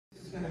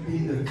going to be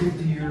the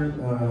 50-year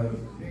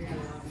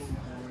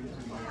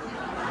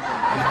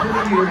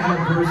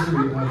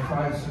anniversary of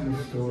Five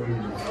Summer Stories.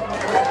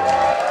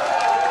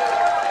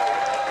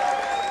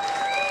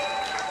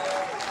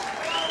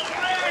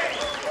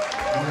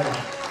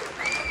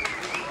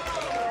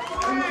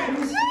 It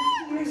was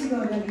 50 years ago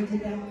that we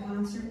did that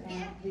concert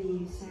at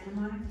the Santa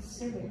Monica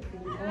Civic for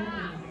the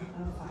opening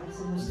of Five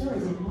Summer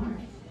Stories in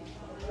March.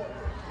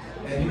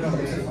 And you know,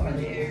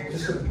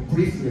 just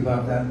briefly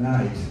about that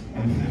night,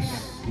 I mean,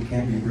 you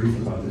can't be brief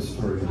about this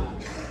story, but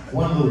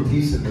one little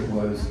piece of it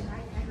was,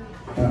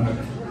 they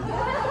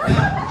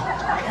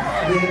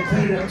had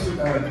played up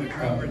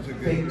to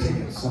fake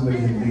tickets. Somebody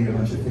had made a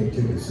bunch of fake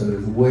tickets, so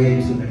there's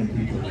way too many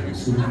people there, it was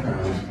super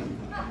crowded.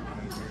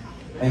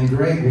 And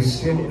Greg was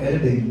still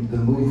editing the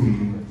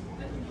movie,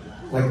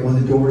 like when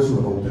the doors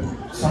were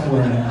open,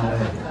 somewhere in LA.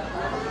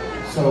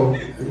 So,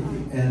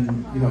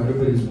 and you know,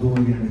 everybody was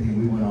booing and everything.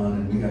 We went on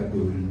and we got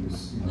booed, and it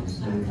was, you know, it was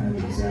really kind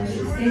of a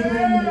disaster. They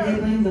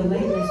blamed the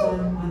lateness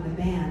on the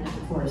band,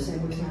 of course. It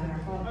was not our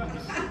fault.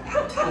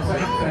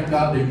 Thank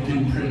God they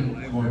didn't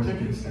print more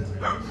tickets. Yeah.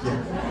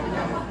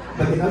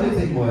 But the other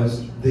thing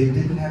was, they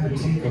didn't have a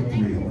take-up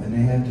reel, and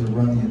they had to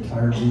run the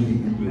entire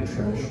movie into a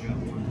trash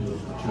can, into a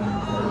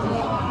giant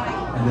garbage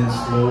can, and then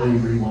slowly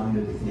rewind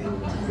it at the end of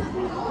the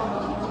movie.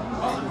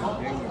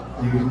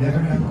 You would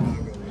never know.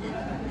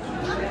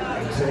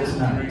 Until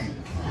tonight.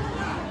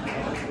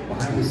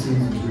 Behind the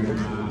scenes is really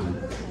cool.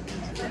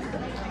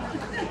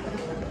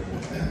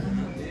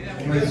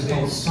 Anyway, it's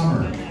called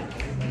Summer.